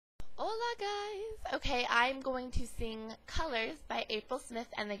Hola guys! Okay, I'm going to sing Colors by April Smith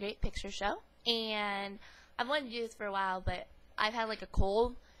and the Great Picture Show. And I've wanted to do this for a while, but I've had like a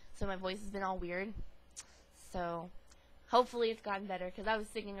cold, so my voice has been all weird. So hopefully it's gotten better, because I was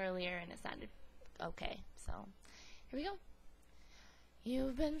singing earlier and it sounded okay. So here we go.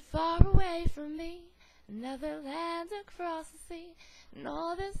 You've been far away from me, another land across the sea, and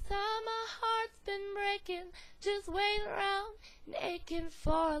all this time my heart's been breaking, just waiting around and aching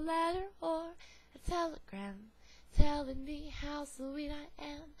for a letter or a telegram telling me how sweet I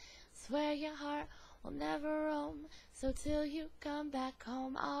am. Swear your heart will never roam, so till you come back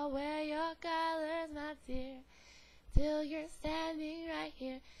home I'll wear your colors, my dear, till you're standing right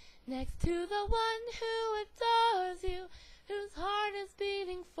here next to the one who adores you, whose heart is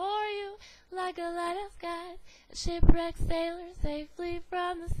beating for you like a lighthouse guide, a shipwrecked sailor safely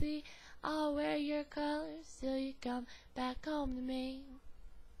from the sea. I'll wear your colors till you come back home to me.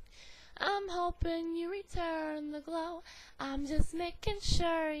 I'm hoping you return the glow. I'm just making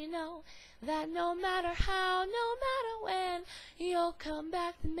sure you know that no matter how, no matter when, you'll come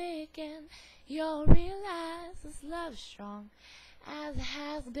back to me again. You'll realize this love's strong, as it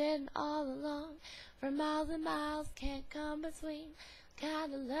has been all along. For miles and miles can't come between the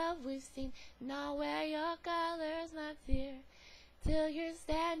kind of love we've seen. And I'll wear your colors, my dear, till you're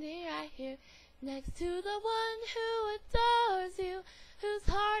standing right here next to the one who adores you, whose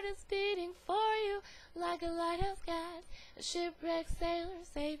heart is beating for you like a lighthouse guide, a shipwrecked sailor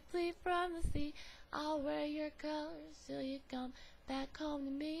safely from the sea. I'll wear your colors till you come back home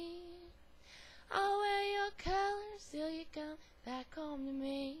to me. I'll wear your colors till you come back home to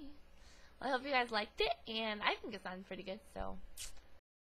me. Well, I hope you guys liked it, and I think it sounded pretty good, so